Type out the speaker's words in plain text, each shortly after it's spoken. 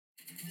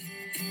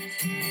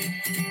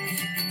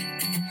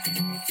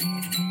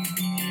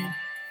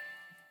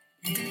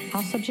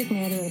All subject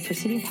matter of the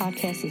preceding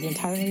podcast is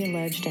entirely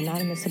alleged and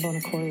not admissible in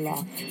a court of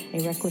law.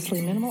 A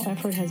recklessly minimal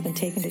effort has been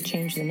taken to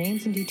change the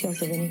names and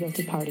details of any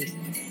guilty parties.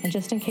 And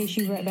just in case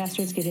you rat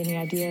bastards get any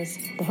ideas,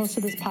 the hosts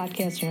of this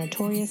podcast are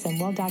notorious and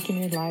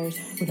well-documented liars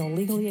with no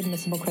legally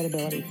admissible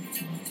credibility.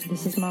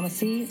 This is Mama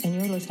C, and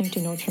you're listening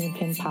to Notes from the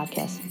Pen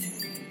podcast.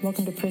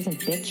 Welcome to prison,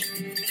 bitch.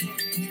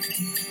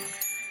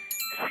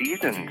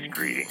 Season's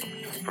greetings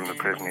from the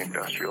Prison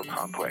Industrial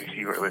Complex.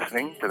 You are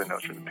listening to the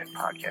Notes from the Pen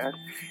podcast,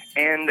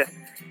 and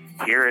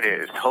here it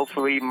is.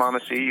 Hopefully, Mama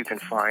C, you can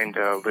find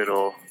a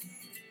little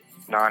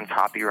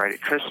non-copyrighted,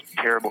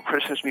 terrible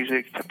Christmas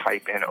music to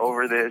pipe in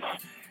over this,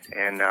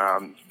 and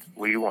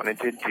we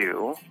wanted to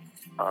do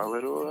a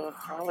little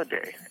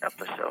holiday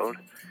episode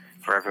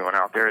for everyone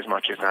out there. As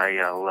much as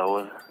I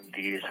loathe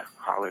these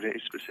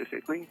holidays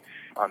specifically,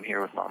 I'm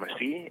here with Mama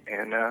C,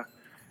 and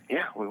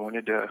we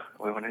wanted to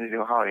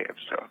do a holiday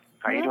episode.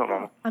 How you doing,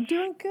 Mama? I'm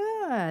doing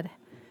good.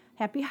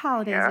 Happy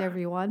holidays,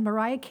 everyone.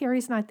 Mariah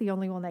Carey's not the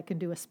only one that can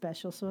do a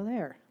special, so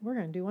we're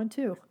going to do one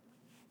too.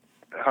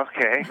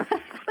 Okay.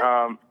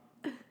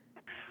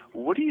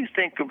 What do you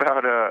think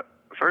about,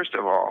 first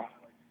of all,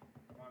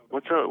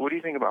 what do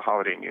you think about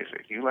holiday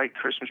music? You like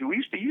Christmas?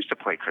 We used to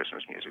play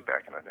Christmas music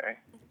back in the day.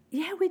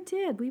 Yeah, we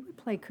did. We would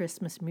play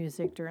Christmas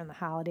music during the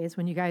holidays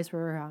when you guys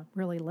were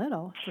really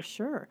little, for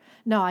sure.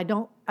 No, I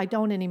don't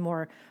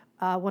anymore.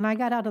 When I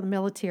got out of the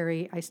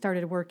military, I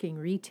started working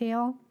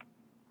retail.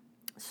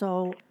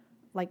 So,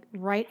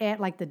 right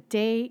at the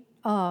day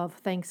of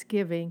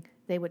Thanksgiving,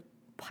 they would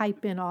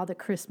pipe in all the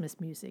Christmas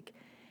music.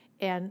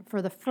 And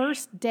for the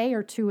first day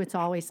or two, it's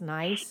always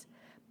nice.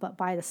 But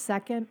by the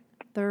second,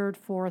 third,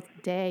 fourth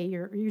day,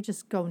 you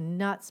just go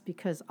nuts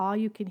because all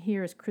you can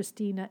hear is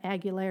Christina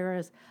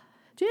Aguilera's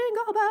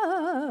Jingle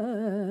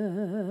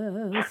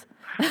Bells.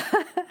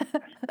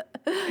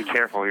 Be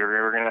careful,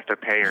 you're gonna have to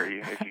pay her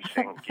if you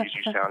sing, because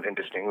you sound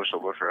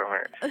indistinguishable from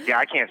her. Yeah,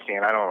 I can't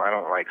stand. I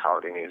don't like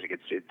holiday music.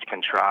 It's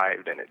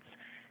contrived and it's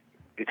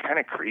kind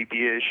of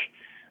creepy-ish.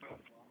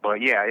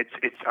 But yeah, it's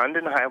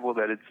undeniable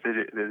that it's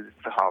the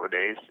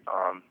holidays,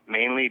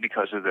 mainly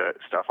because of the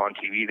stuff on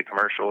TV, the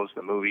commercials,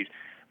 the movies.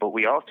 But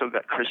we also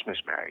got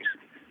Christmas bags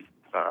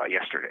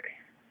yesterday.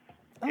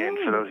 Oh. And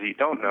for those of you who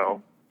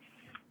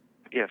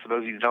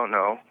don't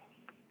know,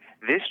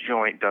 this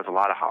joint does a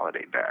lot of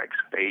holiday bags.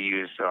 They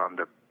use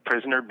the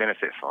Prisoner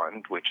Benefit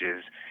Fund, which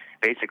is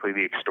basically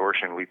the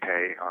extortion we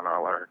pay on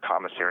all our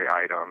commissary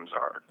items,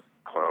 our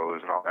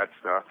clothes, and all that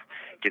stuff.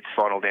 Gets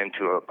funneled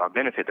into a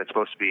benefit that's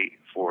supposed to be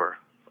for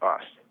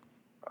us,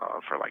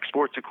 for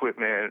sports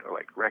equipment,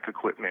 or rec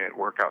equipment,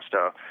 workout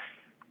stuff.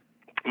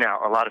 Now,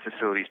 a lot of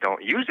facilities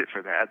don't use it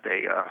for that.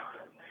 They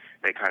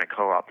kind of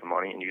co-opt the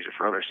money and use it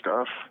for other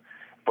stuff.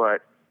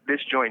 But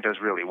this joint does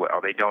really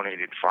well. They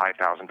donated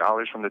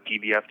 $5,000 from the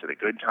PBF to the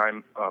Good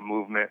Time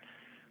movement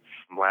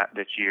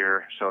this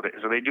year. So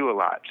they do a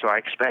lot. So I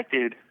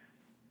expected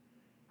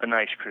a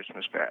nice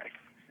Christmas bag,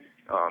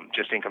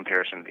 just in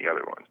comparison to the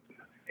other ones.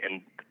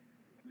 And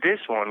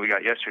this one we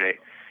got yesterday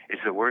is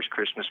the worst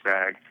Christmas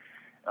bag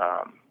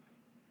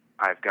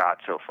I've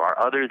got so far,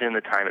 other than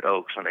the time at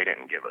Oaks when they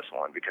didn't give us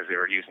one because they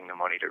were using the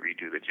money to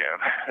redo the gym,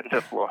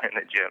 the floor in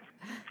the gym.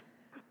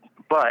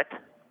 But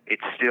it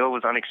still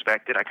was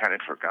unexpected. I kind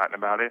of forgotten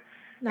about it.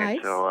 Nice.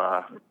 And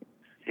so,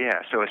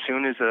 so as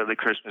soon as the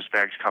Christmas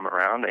bags come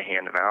around, they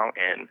hand them out,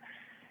 and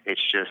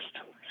it's just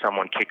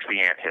someone kicks the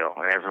anthill,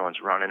 and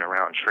everyone's running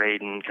around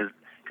trading because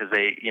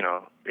they,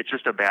 it's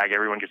just a bag.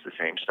 Everyone gets the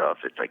same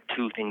stuff. It's like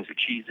 2 things of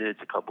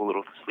Cheez-Its, a couple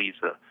little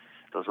sleeves of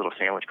those little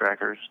sandwich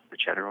crackers, the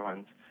cheddar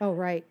ones. Oh,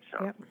 right.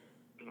 So, yep.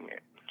 Yeah,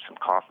 some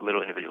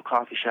little individual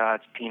coffee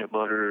shots, peanut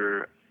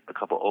butter, a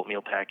couple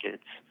oatmeal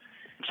packets.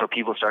 So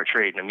people start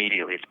trading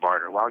immediately. It's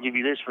barter. Well, I'll give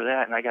you this for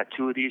that, and I got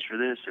 2 of these for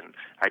this. And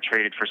I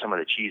traded for some of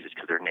the Cheez-Its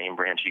because they're name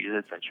brand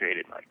Cheez-Its. I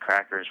traded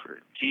crackers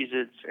for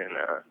Cheez-Its,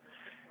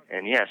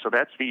 and yeah. So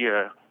that's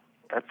the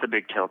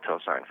big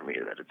telltale sign for me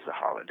that it's the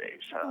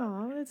holidays.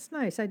 Oh, that's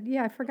nice.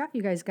 I forgot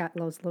you guys got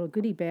those little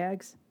goodie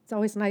bags. It's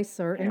always nice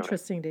or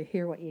interesting to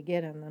hear what you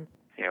get in them.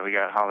 Yeah, we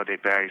got holiday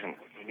bags, and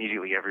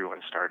immediately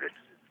everyone started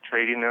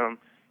trading them.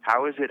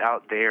 How is it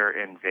out there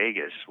in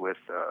Vegas with?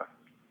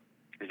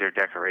 Is there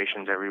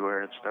decorations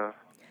everywhere and stuff?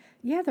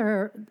 Yeah,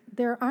 there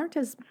aren't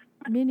as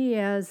many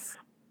as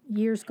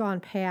years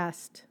gone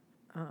past,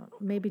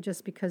 maybe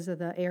just because of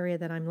the area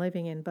that I'm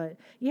living in. But,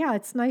 yeah,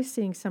 it's nice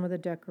seeing some of the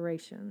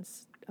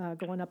decorations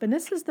going up. And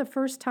this is the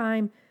first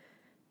time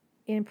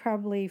in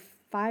probably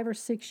 5 or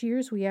 6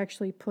 years we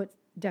actually put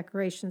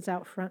decorations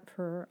out front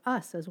for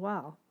us as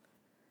well.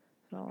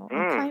 So,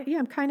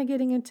 I'm kind of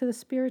getting into the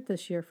spirit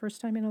this year. First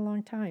time in a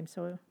long time.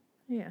 So,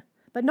 yeah.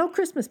 But no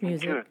Christmas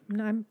music.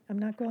 No, I'm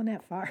not going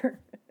that far.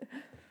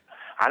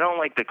 I don't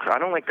like the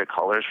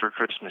colors for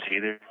Christmas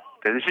either.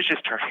 This is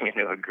just turning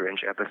into a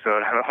Grinch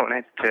episode. I don't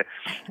want it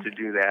to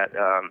do that.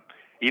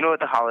 You know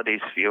what the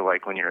holidays feel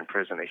like when you're in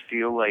prison? They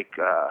feel like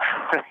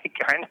they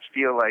kind of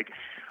feel like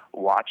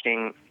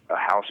watching a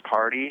house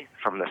party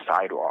from the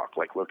sidewalk,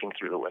 looking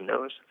through the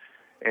windows.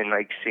 and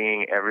like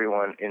seeing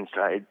everyone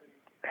inside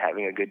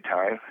having a good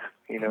time,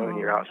 and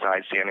you're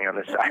outside standing on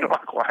the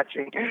sidewalk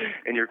watching,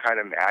 and you're kind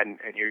of mad,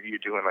 and you're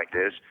doing like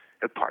this.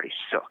 The party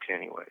sucks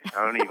anyways.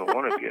 I don't even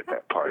want to be at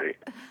that party.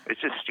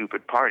 It's just a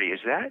stupid party. Is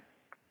that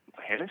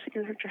Hennessy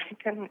they're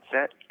drinking? Is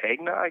that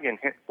eggnog and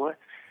what?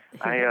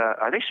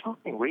 Are they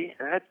smoking weed?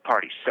 That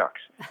party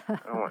sucks. I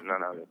don't want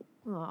none of it.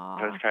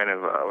 That's kind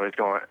of what it's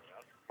going.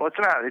 Well,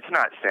 it's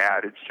not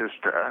sad. It's just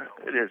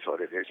it is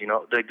what it is.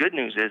 The good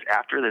news is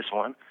after this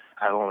one,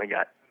 I've only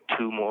got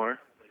two more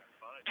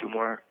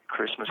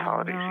Christmas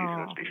holiday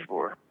seasons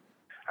before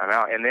I'm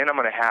out, and then I'm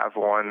going to have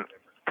one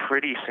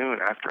pretty soon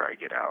after I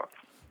get out.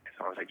 As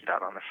long as I get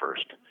out on my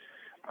first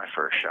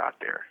shot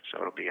there, so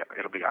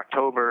it'll be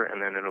October,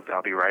 and then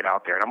I'll be right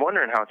out there. And I'm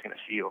wondering how it's going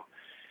to feel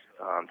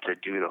to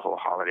do the whole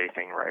holiday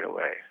thing right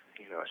away.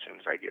 As soon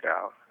as I get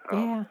out.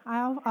 Yeah,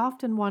 I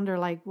often wonder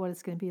what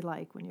it's going to be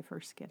like when you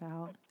first get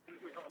out.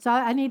 So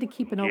I need to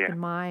keep an open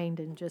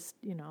mind and just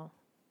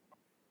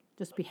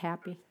just be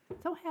happy.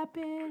 So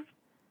happy.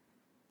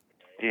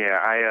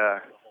 Yeah,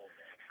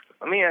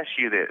 let me ask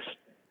you this.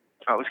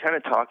 I was kind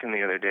of talking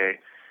the other day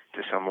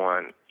to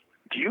someone.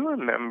 Do you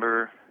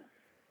remember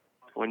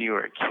when you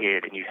were a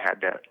kid and you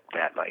had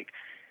that like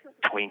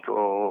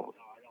twinkle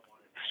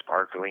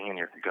sparkling in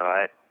your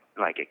gut,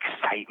 like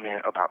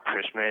excitement about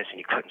Christmas, and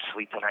you couldn't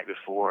sleep the night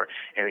before,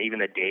 and even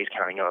the days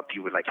counting up,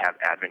 you would like have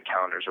advent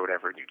calendars or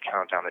whatever, and you'd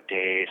count down the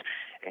days,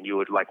 and you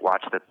would like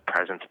watch the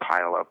presents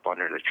pile up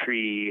under the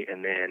tree,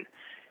 and then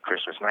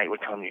Christmas night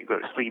would come and you go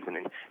to sleep, and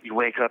then you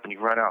wake up and you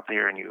run out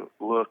there and you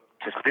look.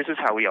 This is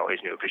how we always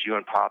knew, because you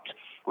and Pops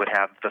would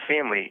have the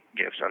family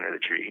gifts under the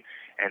tree,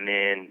 and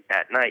then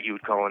at night you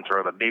would go and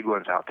throw the big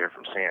ones out there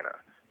from Santa.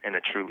 In a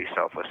truly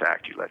selfless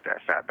act, you let that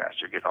fat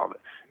bastard get all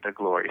the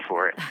glory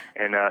for it.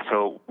 And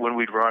so when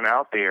we'd run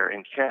out there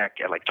and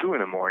check at like 2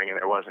 a.m, and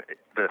there wasn't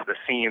the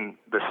scene,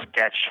 the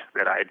sketch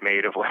that I had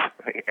made of what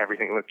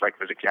everything looked like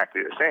was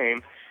exactly the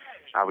same,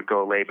 I would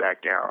go lay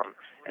back down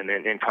and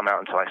then come out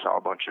until I saw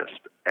a bunch of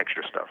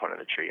extra stuff under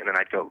the tree. And then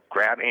I'd go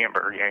grab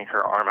Amber, yank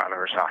her arm out of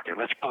her socket,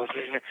 let's go.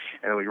 And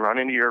then we'd run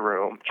into your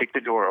room, kick the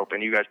door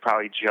open. You guys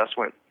probably just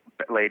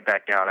laid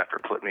back down after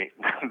putting me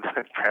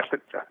the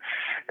presents down.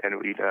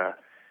 And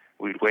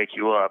we'd wake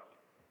you up.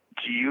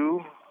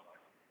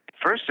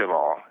 First of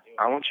all,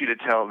 I want you to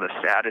tell the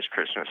saddest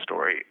Christmas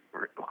story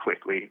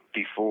quickly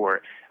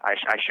before I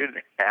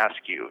should ask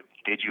you,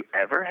 did you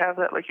ever have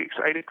that like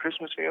excited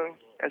Christmas feeling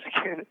as a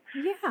kid?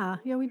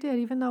 Yeah, we did.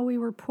 Even though we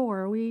were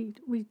poor, we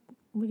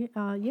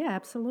yeah,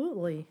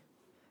 absolutely.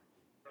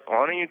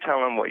 Why don't you tell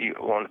them what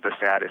the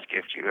saddest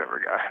gift you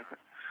ever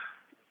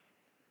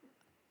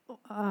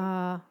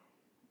got?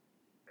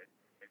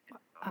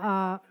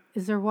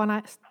 Is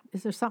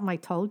there something I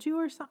told you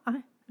or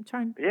something? I'm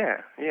trying.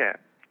 Yeah.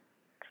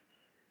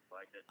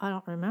 I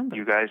don't remember.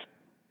 You guys,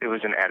 it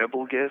was an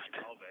edible gift?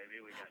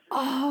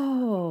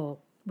 Oh,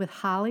 with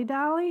Holly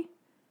Dolly?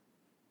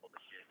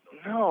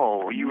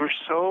 No,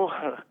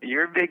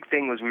 your big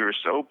thing was we were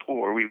so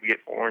poor we would get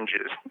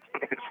oranges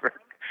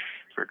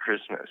for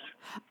Christmas.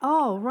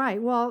 Oh,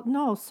 right. Well,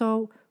 no,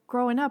 so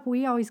growing up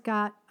we always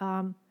got,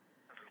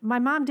 my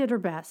mom did her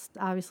best,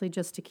 obviously,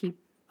 just to keep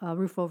a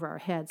roof over our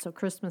heads. So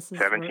Christmas is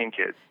 17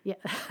 kids. Yeah,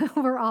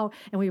 and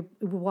we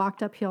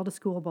walked uphill to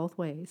school both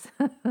ways.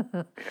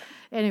 Yeah.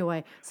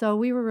 Anyway, so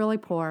we were really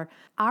poor.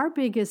 Our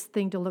biggest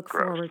thing to look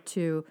forward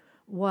to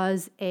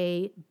was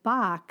a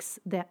box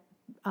that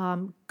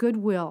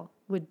Goodwill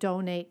would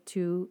donate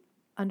to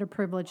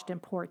underprivileged and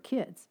poor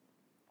kids.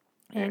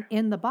 And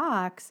in the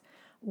box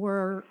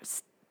were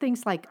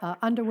things like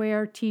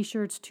underwear,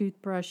 T-shirts,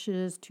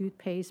 toothbrushes,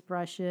 toothpaste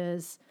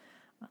brushes,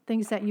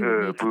 things that you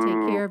would need to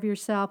take care of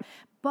yourself.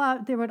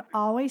 But there would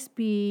always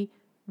be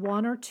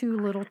 1 or 2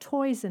 little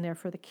toys in there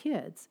for the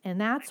kids.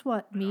 And that's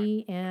what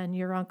me and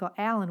your Uncle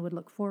Alan would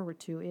look forward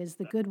to, is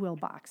the Goodwill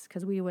box,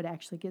 because we would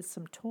actually get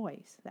some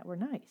toys that were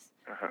nice.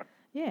 Uh-huh.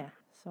 Yeah,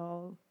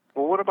 so...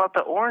 Well, what about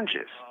the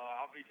oranges?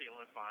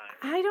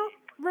 I don't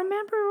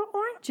remember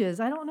oranges.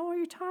 I don't know what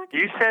you're talking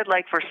about. You said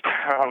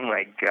oh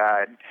my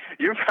God.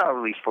 You're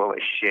probably full of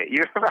shit.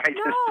 You're probably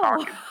just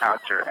talking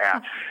out your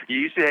ass.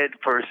 You said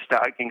for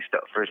stocking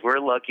stuffers, we're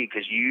lucky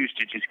because you used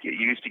to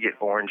get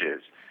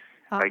oranges,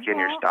 in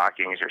your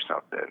stockings or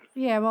something.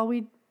 Yeah, well,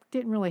 we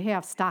didn't really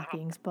have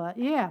stockings, but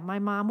yeah, my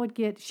mom would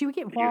get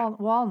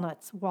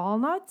walnuts.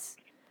 Walnuts?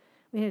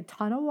 We had a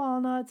ton of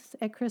walnuts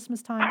at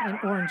Christmas time and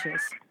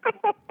oranges.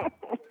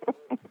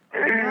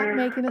 Not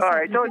making all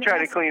right, don't try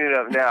to clean it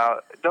up now.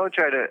 Don't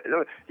try to...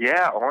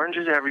 Yeah,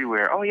 oranges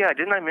everywhere. Oh, yeah,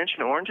 didn't I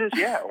mention oranges?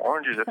 Yeah,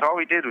 oranges. That's all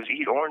we did was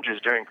eat oranges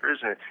during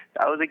Christmas.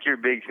 That was your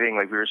big thing.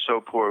 We were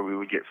so poor, we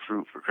would get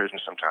fruit for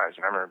Christmas sometimes.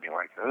 And I remember being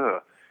like,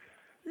 ugh.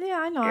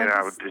 Yeah, I know. And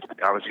I was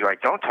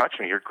like, don't touch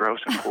me. You're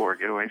gross and poor.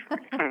 Get away from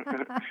me.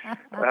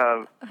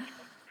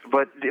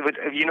 But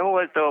you know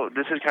what, though?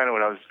 This is kind of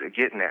what I was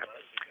getting at.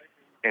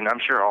 And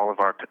I'm sure all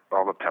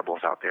the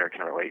Pebbles out there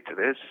can relate to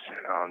this,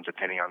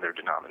 depending on their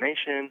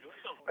denomination.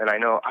 And I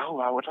know,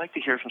 I would like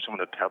to hear from some of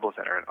the Pebbles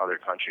that are in other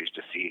countries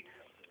to see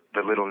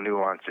the little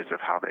nuances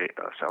of how they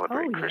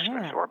celebrate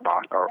Christmas or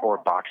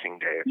Boxing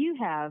Day. You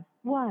have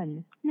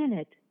 1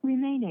 minute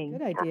remaining.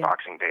 Good idea. Or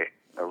Boxing Day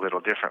a little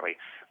differently.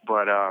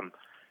 But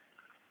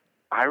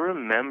I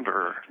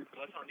remember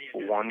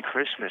one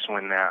Christmas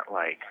when that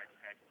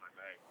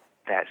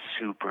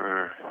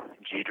super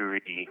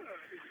jittery,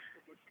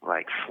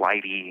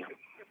 flighty,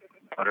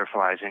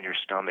 butterflies in your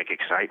stomach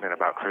excitement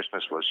about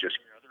Christmas was just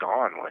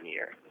gone one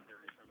year.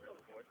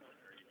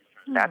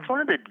 That's one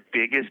of the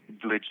biggest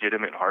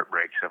legitimate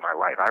heartbreaks of my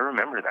life. I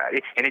remember that.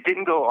 And it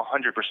didn't go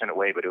 100%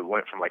 away, but it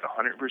went from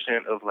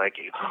 100% of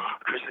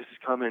Christmas is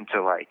coming to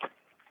 20%.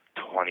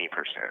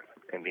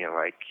 And being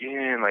I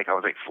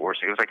was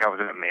forced. It was like I was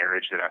in a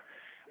marriage that I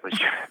was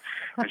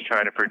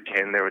trying to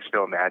pretend there was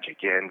still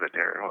magic in, but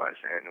there it was.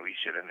 And we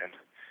shouldn't.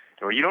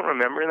 Or you don't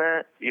remember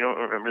that? You don't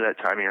remember that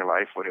time in your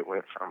life when it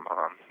went from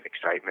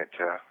excitement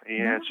to,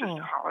 No. It's just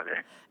a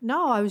holiday.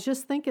 No, I was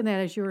just thinking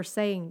that as you were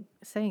saying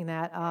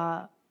that,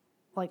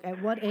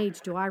 at what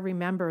age do I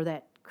remember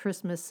that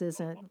Christmas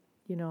isn't,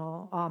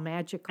 all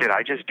magical? Did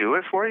I just do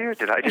it for you?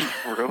 Did I just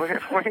ruin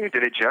it for you?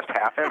 Did it just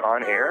happen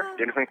on air?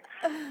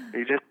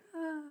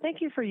 Thank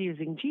you for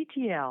using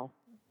GTL.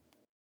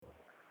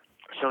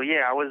 So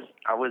yeah, I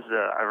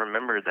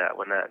remember that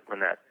when that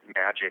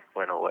magic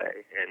went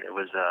away, and it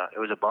was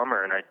a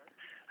bummer, and I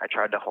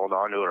tried to hold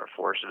on to it or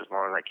force it as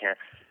long as I can,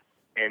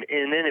 and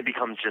then it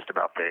becomes just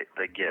about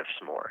the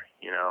gifts more,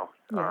 doing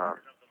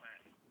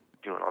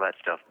all that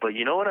stuff. But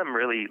you know what I'm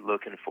really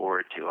looking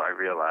forward to? I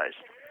realize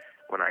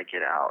when I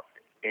get out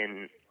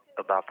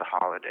about the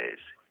holidays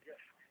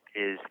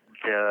is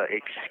the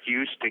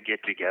excuse to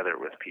get together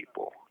with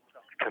people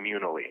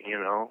communally,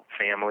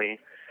 family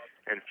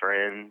and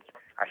friends.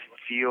 I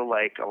feel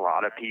like a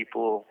lot of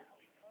people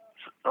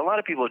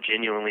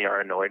genuinely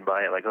are annoyed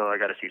by it, I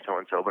got to see so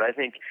and so. But I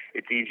think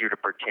it's easier to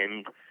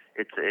pretend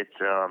it's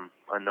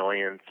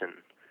annoyance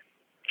and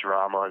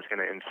drama is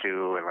going to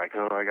ensue, and I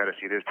got to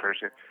see this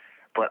person.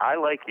 But I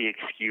like the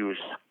excuse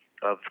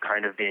of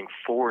kind of being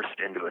forced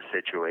into a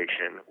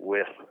situation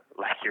with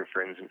your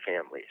friends and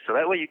family, so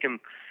that way you can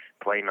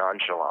play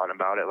nonchalant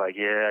about it. I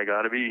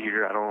got to be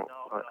here. I don't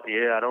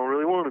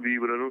really want to be,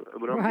 but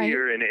I'm right.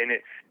 here. And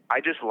I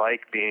just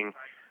like being.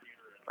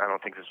 I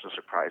don't think this will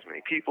surprise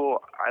many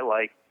people. I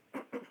like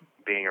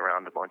being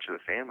around a bunch of the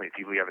family,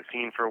 people you haven't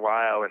seen for a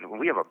while, and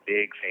we have a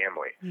big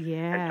family.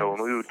 Yes. And so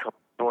when we would come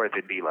north,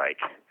 it'd be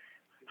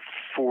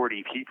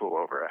 40 people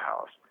over a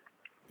house.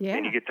 Yeah.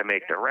 And you get to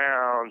make the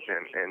rounds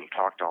and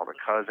talk to all the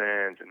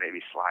cousins and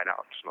maybe slide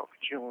out and smoke a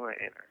joint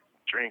and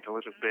drink a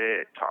little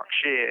bit, talk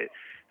shit.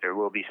 There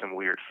will be some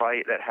weird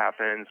fight that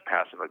happens,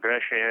 passive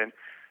aggression.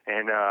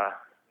 And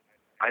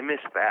I miss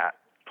that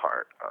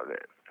part of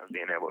it, of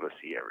being able to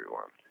see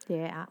everyone.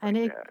 Yeah.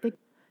 And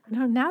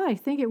now that I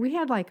think it, we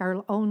had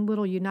our own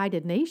little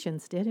United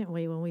Nations, didn't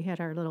we, when we had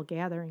our little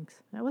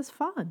gatherings? That was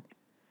fun.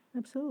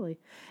 Absolutely.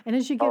 And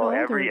as you get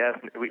older...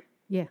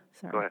 Yeah,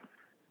 sorry. Go ahead.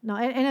 No,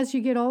 and as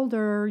you get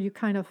older, you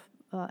kind of,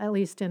 at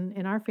least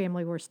in our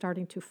family, we're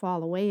starting to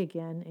fall away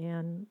again,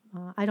 and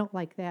I don't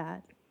like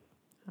that.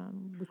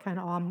 We kind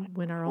of all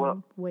went our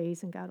own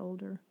ways and got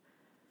older.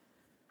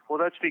 Well,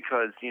 that's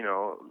because,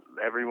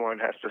 everyone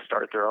has to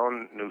start their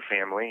own new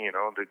family.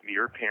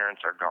 Your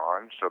parents are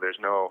gone, so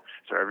so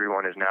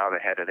everyone is now the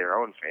head of their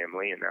own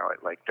family, and now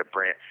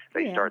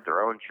they start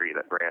their own tree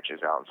that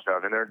branches out and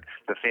stuff. And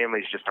the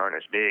families just aren't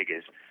as big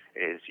as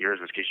yours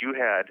was, because you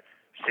had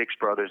 6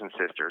 brothers and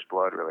sisters,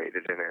 blood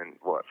related, and then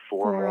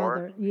four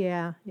more?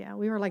 Yeah,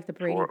 we were like the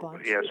Brady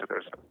Bunch. Yeah, so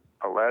there's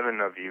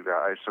 11 of you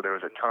guys, so there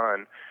was a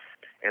ton.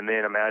 And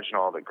then imagine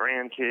all the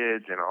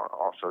grandkids, and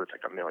also it's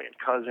 1 million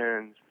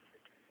cousins,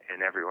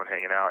 and everyone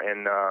hanging out.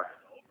 And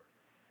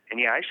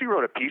yeah, I actually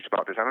wrote a piece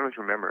about this. I don't know if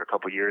you remember, a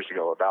couple of years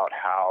ago, about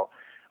how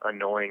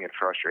annoying and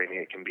frustrating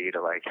it can be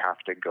to have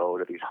to go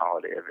to these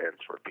holiday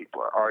events where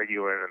people are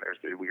arguing and there's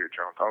the weird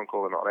drunk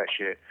uncle and all that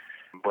shit.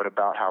 But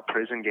about how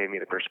prison gave me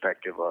the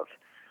perspective of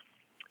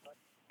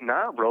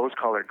not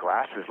rose-colored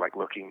glasses,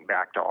 looking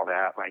back to all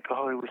that,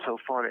 oh, it was so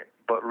fun,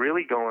 but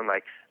really going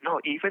no,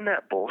 even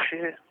that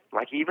bullshit,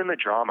 even the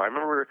drama. I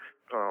remember,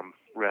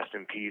 rest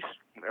in peace,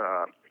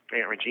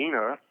 Aunt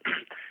Regina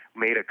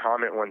made a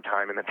comment one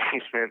time in the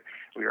basement.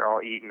 We were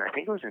all eating, I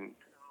think it was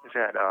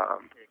at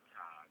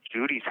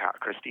Judy's house,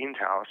 Christine's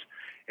house,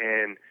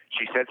 and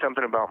she said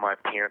something about my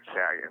pants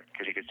sagging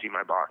because you could see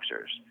my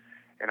boxers.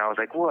 And I was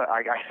like, what?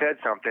 I said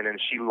something, and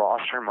she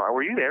lost her mind.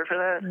 Were you there for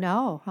that?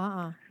 No,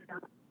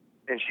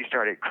 And she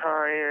started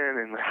crying,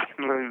 and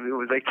it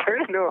was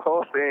turned into a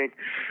whole thing.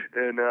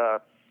 And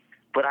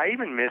but I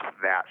even miss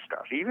that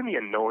stuff, even the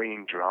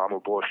annoying drama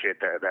bullshit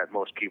that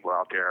most people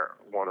out there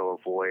want to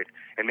avoid.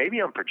 And maybe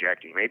I'm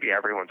projecting. Maybe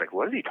everyone's like,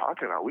 what is he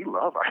talking about? We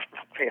love our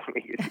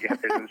family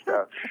get-togethers and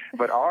stuff.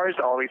 But ours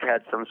always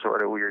had some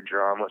sort of weird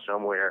drama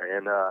somewhere.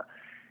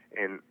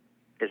 And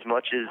as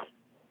much as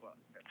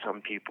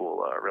some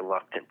people are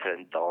reluctant to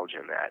indulge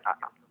in that,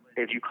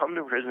 if you come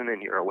to prison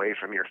and you're away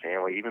from your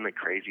family, even the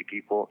crazy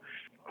people,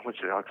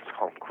 which I'll just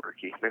call them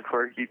quirky, the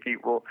quirky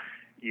people,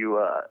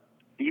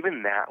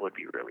 even that would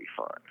be really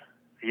fun.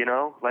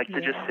 like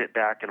to just sit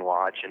back and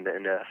watch and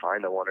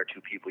find the one or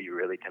two people you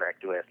really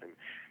connect with and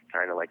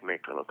kind of like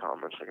make little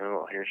comments like,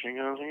 oh, here she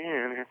goes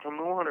again, here come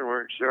the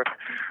waterworks, or,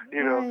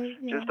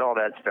 just all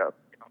that stuff.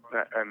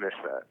 I miss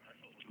that.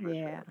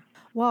 Yeah.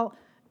 Well,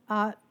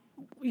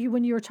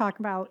 when you were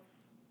talking about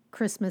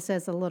Christmas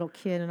as a little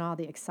kid and all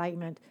the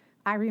excitement,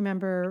 I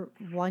remember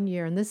one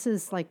year, and this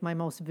is like my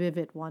most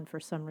vivid one for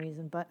some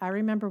reason, but I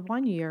remember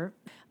one year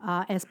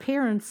as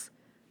parents.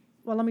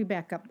 Well, let me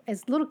back up.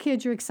 As little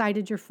kids, you're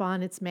excited, you're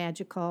fun, it's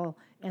magical,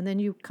 and then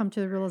you come to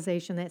the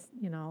realization that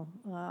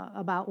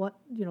about what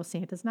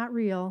Santa's not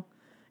real,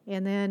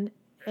 and then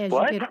as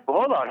what? you get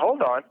Hold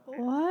on.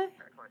 What?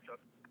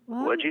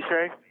 What'd you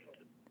say?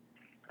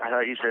 I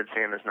thought you said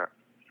Santa's not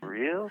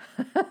real.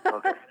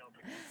 Okay,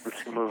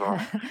 let's move on.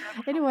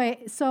 Anyway,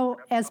 so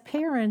as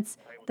parents,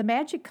 the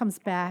magic comes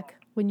back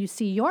when you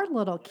see your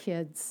little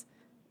kids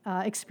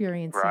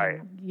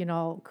experiencing,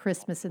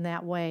 Christmas in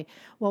that way.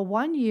 Well,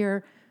 one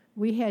year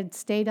we had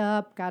stayed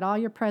up, got all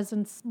your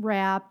presents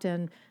wrapped,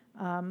 and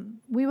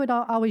we would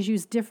always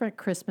use different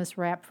Christmas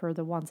wrap for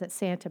the ones that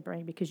Santa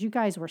bring because you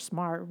guys were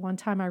smart. One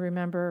time I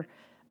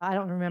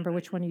don't remember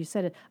which one you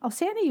said it. Oh,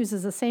 Santa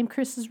uses the same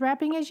Christmas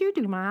wrapping as you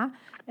do, Ma.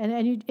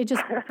 And it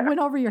just went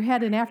over your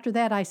head. And after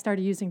that, I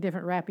started using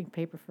different wrapping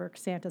paper for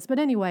Santas. But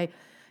anyway,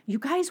 you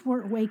guys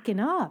weren't waking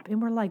up.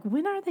 And we're like,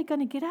 when are they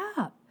going to get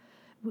up?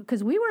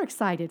 Because we were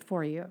excited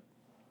for you.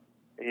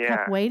 Yeah.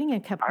 Kept waiting,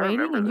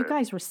 and you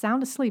guys were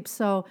sound asleep.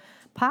 So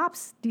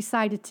Pops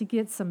decided to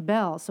get some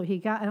bells. So he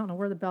got, I don't know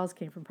where the bells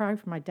came from, probably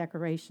from my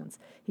decorations.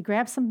 He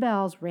grabbed some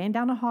bells, ran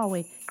down the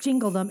hallway,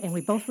 jingled them, and we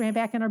both ran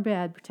back in our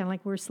bed, pretending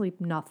like we were asleep,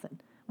 nothing.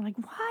 I'm like,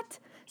 what?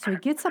 So he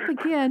gets up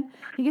again,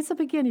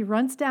 he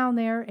runs down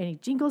there, and he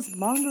jingles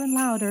longer and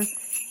louder,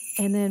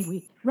 and then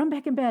we run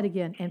back in bed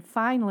again. And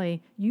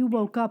finally, you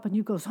woke up, and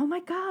you goes, oh,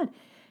 my God,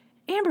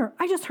 Amber,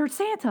 I just heard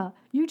Santa.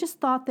 You just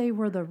thought they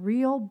were the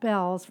real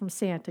bells from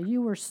Santa.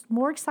 You were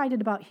more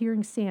excited about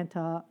hearing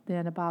Santa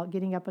than about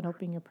getting up and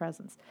opening your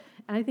presents.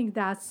 And I think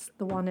that's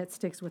the one that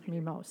sticks with me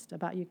most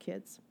about you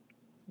kids.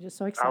 You're just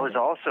so excited. I was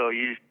also,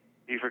 you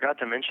forgot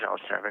to mention I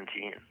was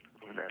 17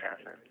 when that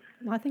happened.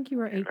 No, I think you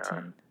were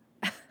 18.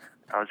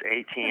 I was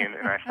 18,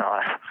 and I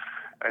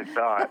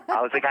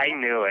was like, I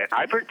knew it.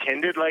 I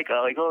pretended like,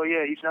 oh,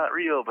 yeah, he's not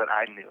real, but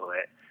I knew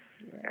it.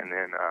 Yeah. And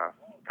then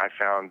I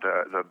found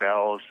the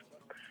bells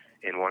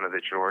in one of the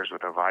drawers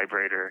with a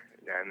vibrator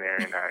down there,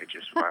 and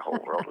my whole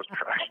world was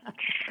crushed.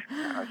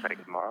 I was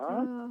like,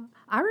 Mom?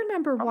 I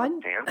remember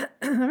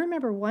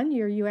one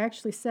year you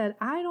actually said,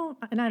 I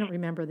don't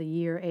remember the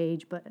year,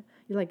 age, but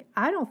you're like,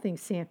 I don't think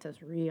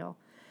Santa's real.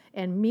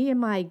 And me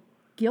and my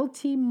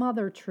guilty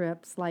mother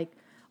trips, like,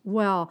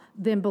 well,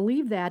 then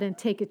believe that and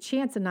take a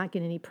chance and not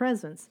get any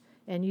presents.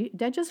 And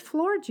that just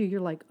floored you.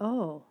 You're like,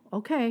 oh,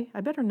 okay,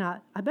 I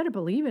better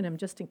believe in him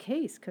just in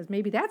case, because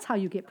maybe that's how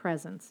you get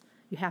presents.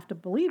 You have to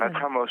believe in him.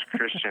 That's how most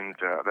Christians,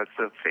 that's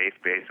the faith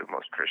base of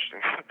most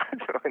Christians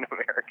in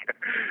America.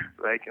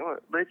 Like,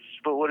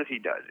 but what if he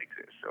does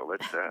exist? So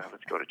let's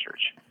go to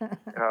church.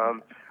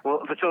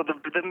 So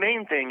the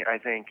main thing, I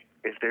think,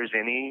 if there's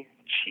any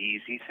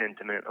cheesy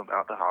sentiment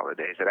about the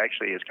holidays, it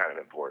actually is kind of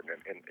important,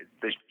 and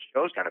the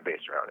show's kind of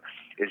based around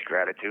it, is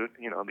gratitude,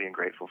 being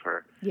grateful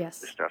for the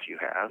stuff you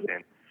have.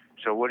 And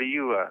so what do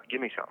you,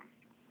 give me some.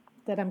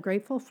 That I'm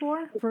grateful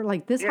for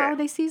like this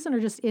holiday season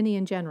or just any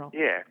in general?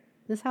 Yeah.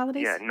 This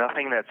holiday? Yeah,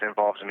 nothing that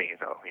involves me,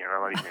 though.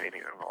 I'm not even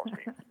anything that involves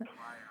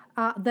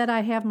me. That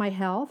I have my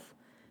health,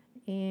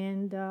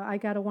 and I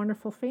got a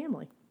wonderful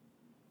family.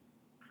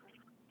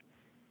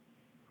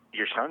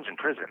 Your son's in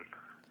prison,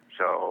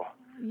 so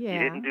yeah. You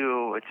didn't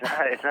do.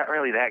 It's not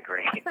really that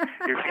great.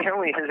 Your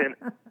family isn't.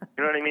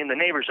 You know what I mean? The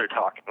neighbors are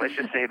talking. Let's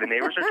just say the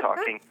neighbors are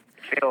talking.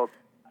 Failed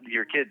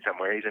your kid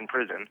somewhere. He's in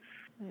prison.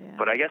 Yeah.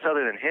 But I guess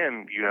other than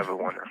him, you have a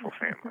wonderful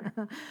family.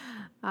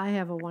 I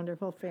have a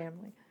wonderful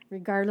family,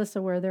 regardless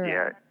of where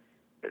they're at.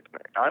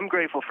 I'm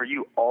grateful for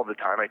you all the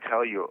time. I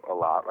tell you a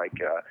lot. Like,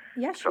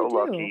 yes, so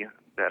lucky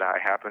that I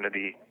happen to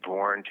be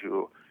born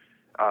to.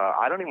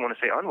 I don't even want to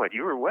say unwed.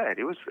 You were wed.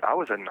 I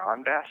was a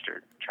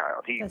non-bastard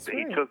child. He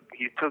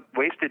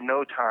wasted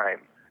no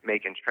time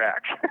making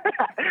tracks.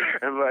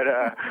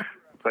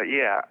 But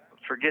yeah,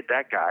 forget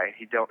that guy.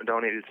 He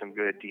donated some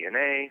good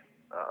DNA.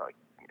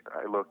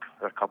 I look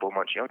a couple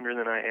months younger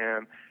than I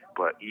am.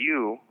 But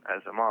you,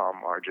 as a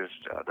mom, are just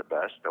the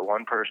best. The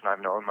one person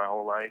I've known my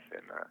whole life,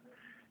 and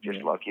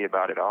just lucky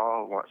about it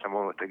all. Want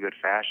someone with a good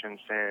fashion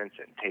sense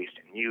and taste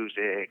in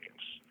music, and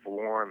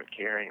warm and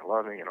caring and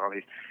loving, and all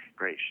these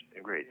great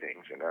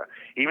things. And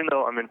even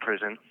though I'm in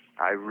prison,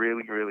 I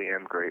really, really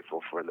am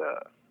grateful for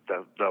the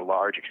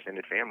large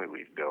extended family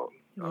we've built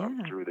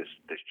through this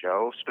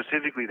show,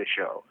 specifically the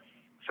show.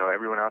 So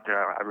everyone out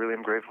there, I really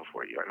am grateful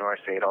for you. I know I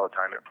say it all the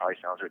time. It probably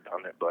sounds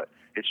redundant, but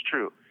it's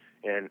true.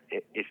 And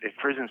if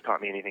prison's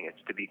taught me anything,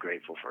 it's to be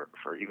grateful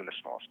for even the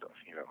small stuff.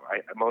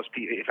 Most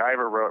people, if I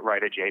ever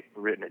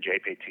written a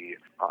JPT,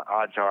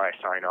 odds are I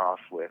sign off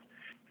with,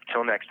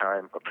 "Till next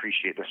time,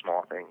 appreciate the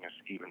small things,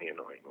 even the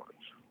annoying ones."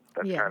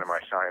 That's kind of my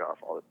sign off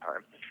all the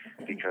time,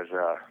 because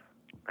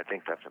I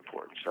think that's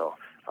important. So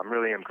I'm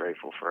really am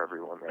grateful for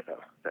everyone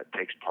that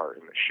takes part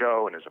in the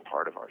show and is a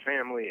part of our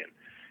family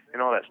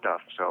and all that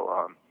stuff.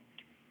 So,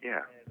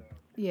 yeah.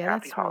 Yeah,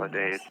 Happy that's really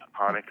holidays, nice.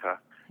 Hanukkah,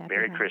 Happy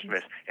Merry holidays.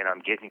 Christmas, and I'm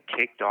getting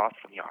kicked off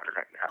from yard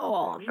right now.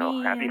 Oh, so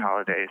man. happy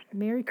holidays.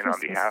 Merry and Christmas.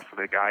 on behalf of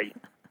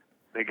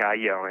the guy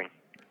yelling,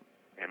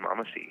 and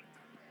Mama C,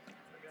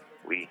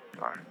 we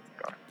are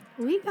gone.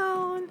 We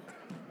gone.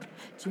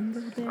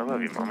 Jingle bells, I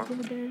love you, Mama.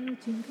 jingle bells,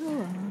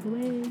 jingle all the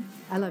way.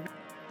 I love you.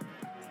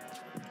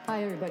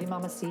 Hi, everybody.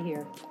 Mama C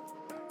here.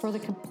 For the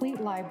complete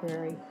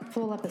library,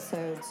 full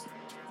episodes,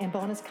 and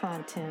bonus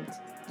content,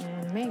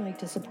 and mainly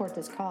to support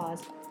this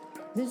cause,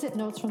 visit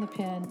Notes from the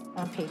Pen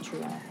on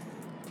Patreon.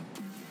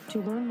 To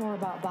learn more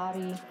about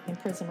Bobby and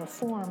prison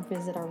reform,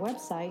 visit our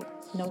website,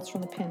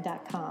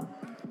 notesfromthepen.com,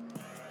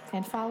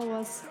 and follow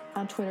us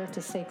on Twitter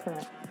to stay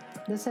current.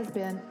 This has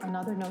been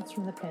another Notes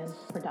from the Pen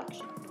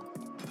production.